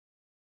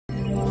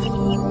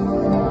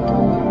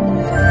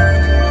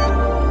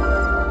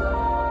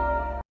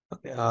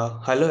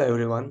Hello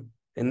everyone.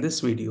 In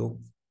this video,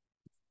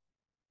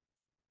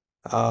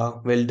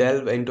 we'll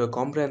delve into a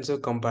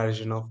comprehensive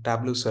comparison of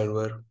Tableau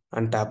Server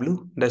and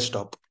Tableau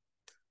Desktop,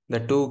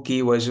 the two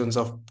key versions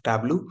of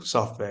Tableau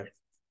software.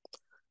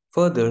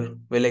 Further,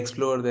 we'll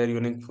explore their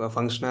unique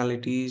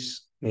functionalities,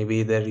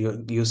 maybe their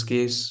use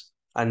case,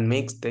 and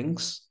make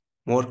things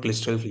more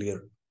crystal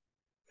clear.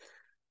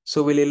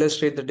 So we'll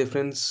illustrate the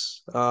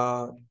difference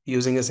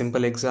using a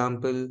simple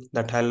example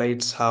that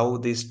highlights how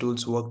these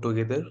tools work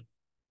together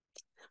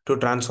to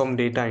transform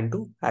data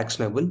into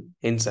actionable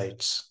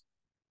insights.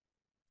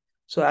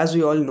 So as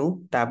we all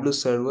know, Tableau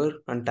Server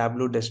and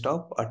Tableau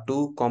Desktop are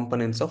two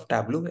components of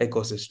Tableau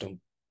ecosystem,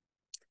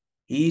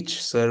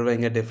 each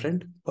serving a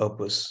different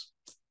purpose.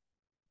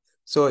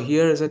 So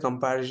here is a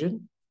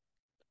comparison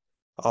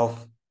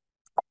of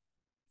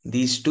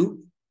these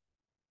two.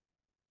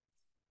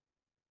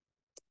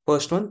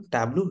 First one,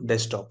 Tableau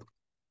Desktop.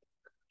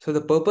 So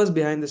the purpose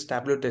behind this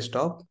Tableau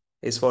Desktop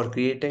is for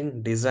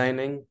creating,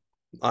 designing,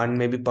 and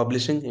maybe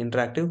publishing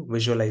interactive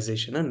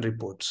visualization and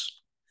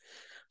reports.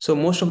 So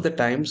most of the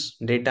times,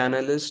 data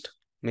analysts,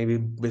 maybe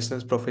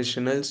business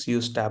professionals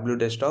use Tableau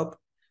Desktop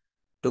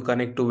to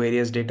connect to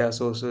various data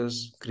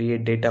sources,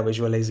 create data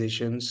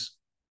visualizations,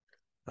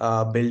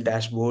 build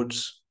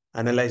dashboards,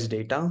 analyze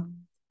data,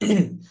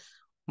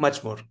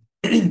 much more.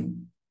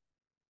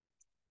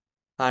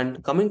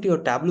 And coming to your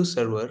Tableau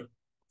server,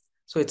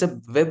 so it's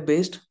a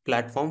web-based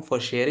platform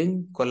for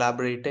sharing,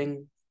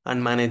 collaborating,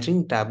 and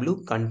managing Tableau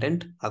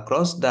content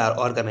across the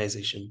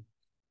organization.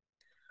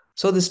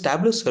 So this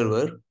Tableau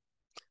server,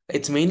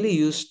 it's mainly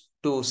used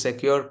to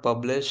secure,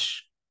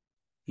 publish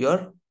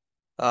your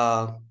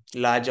uh,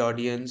 large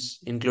audience,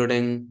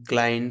 including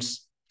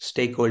clients,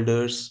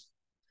 stakeholders.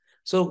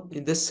 So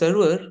in this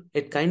server,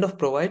 it kind of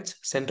provides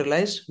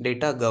centralized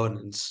data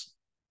governance.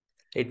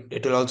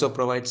 It will also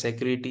provide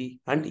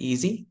security and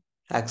easy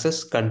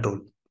access control.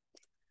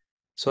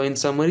 So in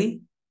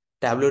summary,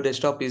 Tableau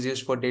Desktop is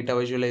used for data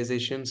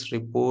visualizations,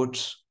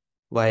 reports,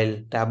 while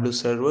Tableau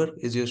Server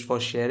is used for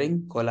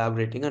sharing,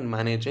 collaborating, and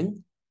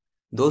managing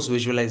those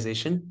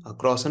visualization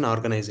across an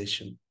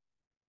organization.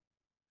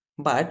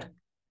 But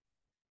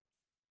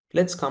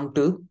let's come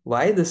to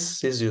why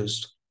this is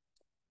used.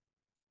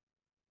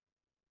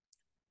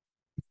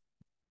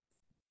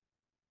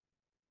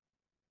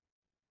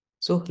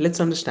 So let's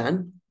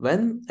understand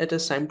when it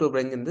is time to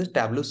bring in the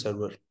Tableau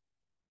server.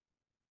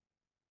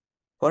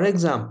 For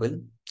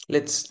example,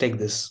 let's take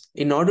this.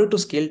 In order to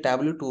scale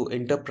Tableau to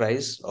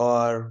enterprise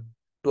or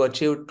to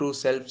achieve true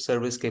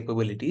self-service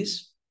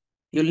capabilities,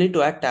 you'll need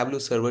to add Tableau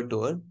server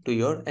to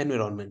your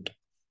environment.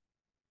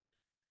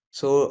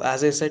 So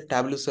as I said,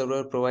 Tableau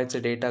server provides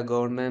a data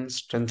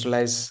governance,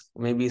 centralized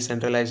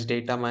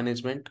data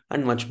management,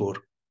 and much more.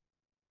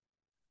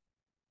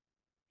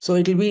 So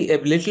it will be a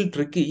little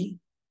tricky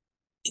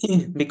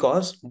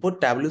because both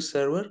Tableau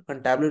server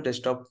and Tableau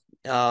desktop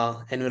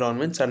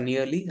environments are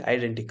nearly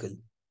identical.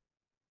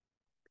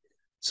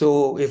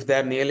 So if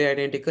they're nearly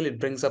identical, it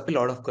brings up a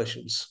lot of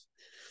questions.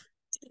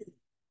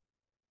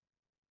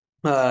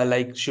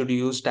 Like, should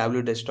you use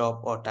Tableau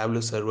desktop or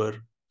Tableau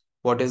server?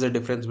 What is the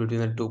difference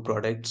between the two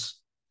products?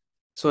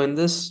 So in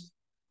this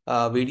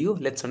video,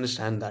 let's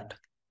understand that.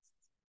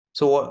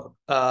 So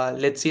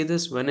let's see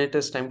this when it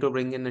is time to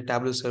bring in a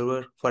Tableau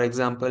server. For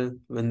example,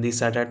 when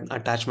these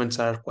attachments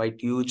are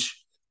quite huge,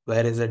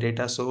 where is the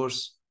data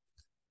source?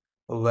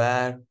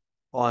 Where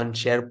on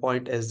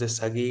SharePoint is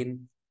this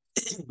again?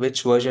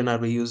 Which version are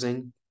we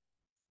using?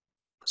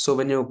 So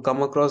when you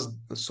come across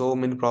so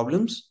many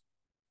problems,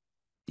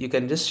 you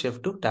can just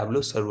shift to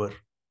Tableau server.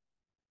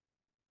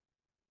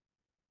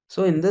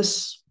 So in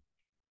this,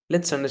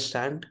 let's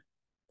understand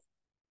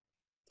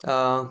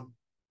what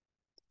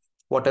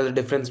are the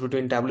difference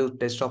between Tableau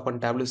desktop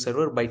and Tableau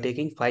server by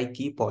taking 5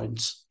 key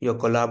points: your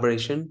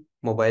collaboration,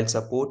 mobile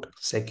support,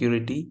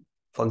 security,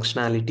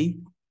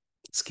 functionality,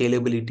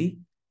 scalability,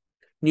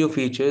 new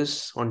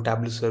features on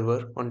Tableau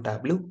server, on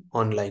Tableau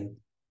online.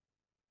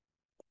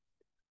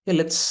 Yeah,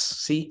 let's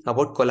see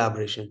about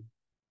collaboration.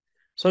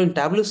 So in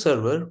Tableau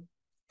server,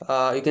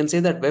 you can say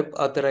that web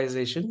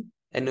authorization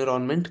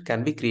environment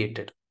can be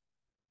created.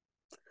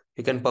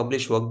 You can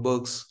publish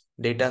workbooks,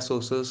 data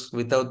sources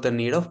without the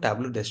need of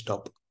Tableau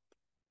desktop.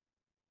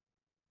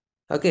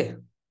 Okay,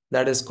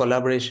 that is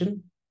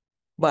collaboration.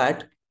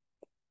 But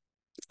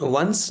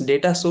once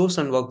data source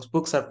and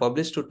workbooks are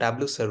published to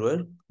Tableau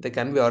server, they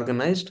can be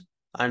organized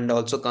and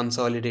also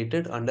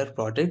consolidated under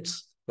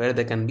projects where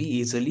they can be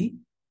easily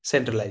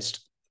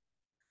centralized.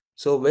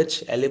 So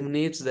which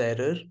eliminates the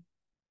error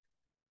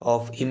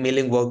of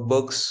emailing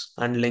workbooks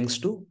and links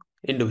to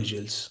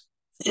individuals.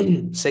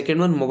 Second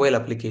one, mobile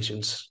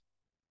applications.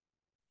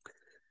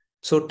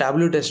 So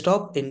Tableau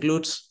desktop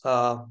includes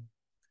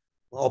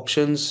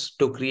options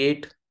to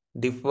create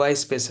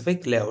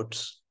device-specific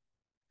layouts.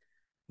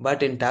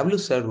 But in Tableau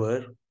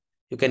server,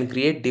 you can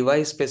create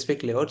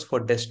device-specific layouts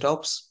for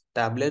desktops,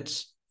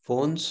 tablets,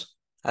 phones,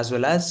 as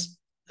well as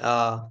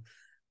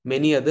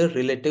many other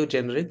relative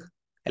generic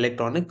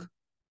electronic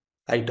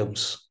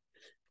items.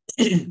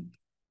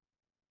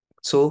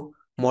 So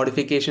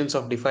Modifications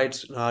of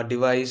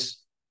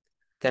device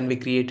can be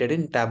created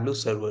in Tableau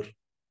Server,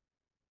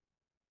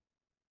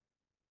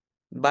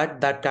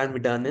 but that can be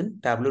done in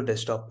Tableau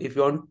Desktop. If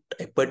you want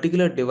a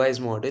particular device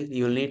model,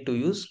 you will need to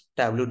use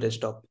Tableau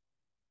Desktop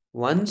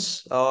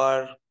once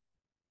or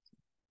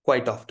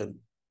quite often.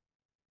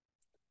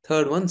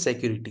 Third one,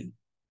 security.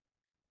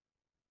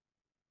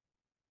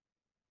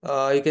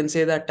 You can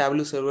say that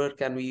Tableau Server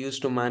can be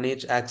used to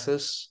manage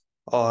access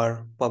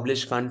or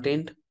publish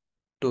content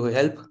to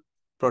help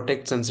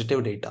protect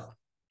sensitive data.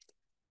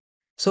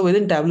 So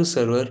within Tableau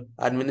Server,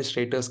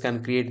 administrators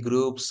can create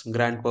groups,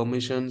 grant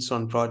permissions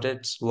on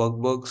projects,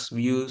 workbooks,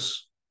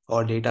 views,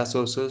 or data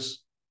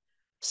sources.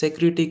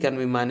 Security can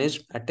be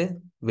managed at a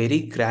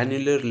very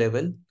granular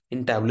level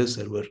in Tableau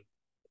Server.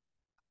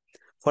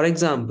 For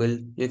example,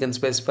 you can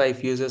specify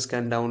if users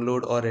can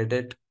download or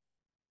edit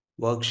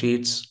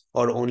worksheets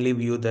or only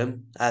view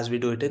them as we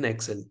do it in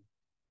Excel.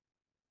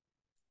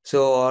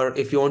 So, or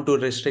if you want to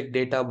restrict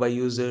data by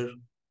user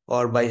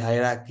or by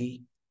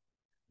hierarchy,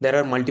 there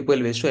are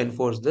multiple ways to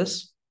enforce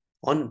this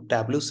on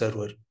Tableau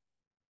Server.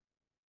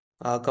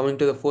 Coming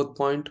to the fourth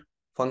point,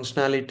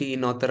 functionality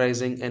in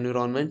authorizing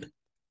environment.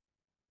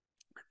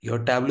 Your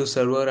Tableau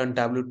Server and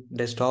Tableau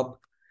Desktop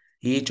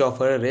each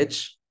offer a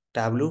rich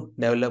Tableau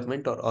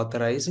development or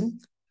authorizing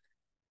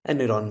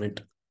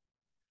environment.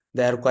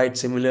 They are quite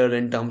similar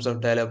in terms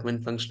of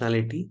development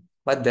functionality,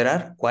 but there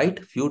are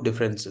quite few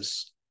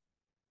differences.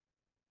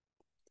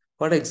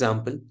 For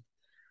example,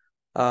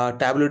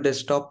 Tableau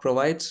Desktop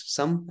provides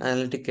some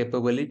analytic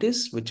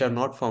capabilities which are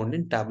not found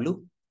in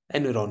Tableau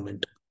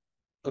environment,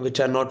 which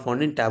are not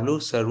found in Tableau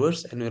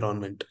Server's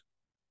environment.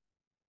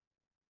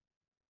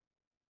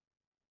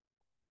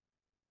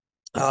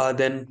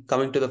 Then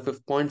coming to the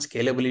fifth point,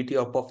 scalability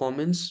of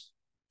performance.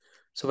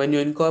 So when you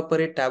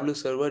incorporate Tableau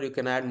Server, you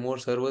can add more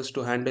servers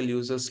to handle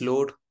users'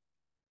 load.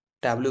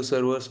 Tableau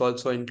servers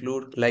also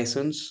include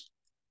license.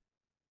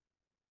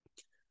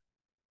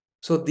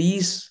 So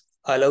these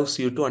allows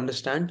you to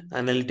understand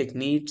analytic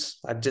needs,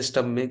 adjust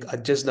the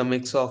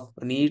mix of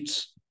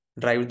needs,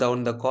 drive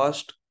down the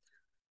cost,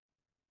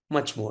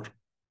 much more.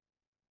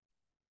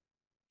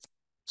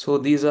 So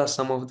these are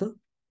some of the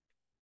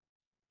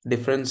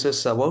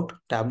differences about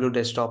Tableau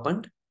Desktop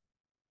and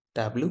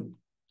Tableau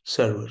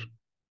Server.